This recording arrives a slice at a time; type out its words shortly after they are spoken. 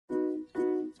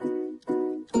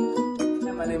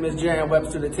My name is Jaron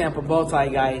Webster, the Tampa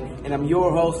Bowtie Guy, and I'm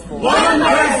your host for One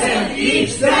Person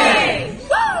Each Day.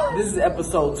 This is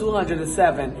episode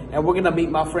 207, and we're gonna meet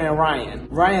my friend Ryan.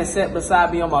 Ryan sat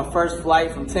beside me on my first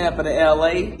flight from Tampa to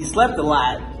LA. He slept a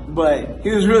lot, but he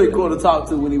was really cool to talk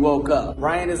to when he woke up.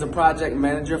 Ryan is a project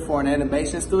manager for an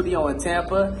animation studio in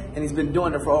Tampa, and he's been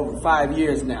doing it for over 5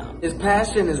 years now. His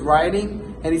passion is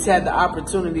writing, and he's had the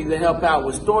opportunity to help out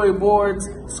with storyboards,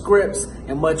 scripts,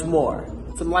 and much more.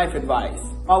 Some life advice: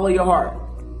 follow your heart.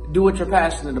 Do what you're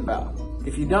passionate about.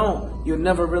 If you don't, you'll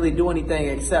never really do anything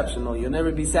exceptional. You'll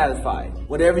never be satisfied.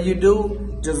 Whatever you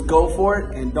do, just go for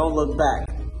it and don't look back.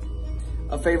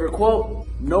 A favorite quote: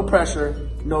 no pressure,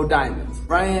 no diamonds.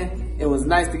 Ryan, it was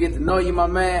nice to get to know you, my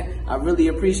man. I really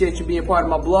appreciate you being part of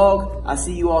my blog. I'll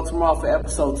see you all tomorrow for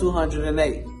episode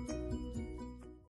 208.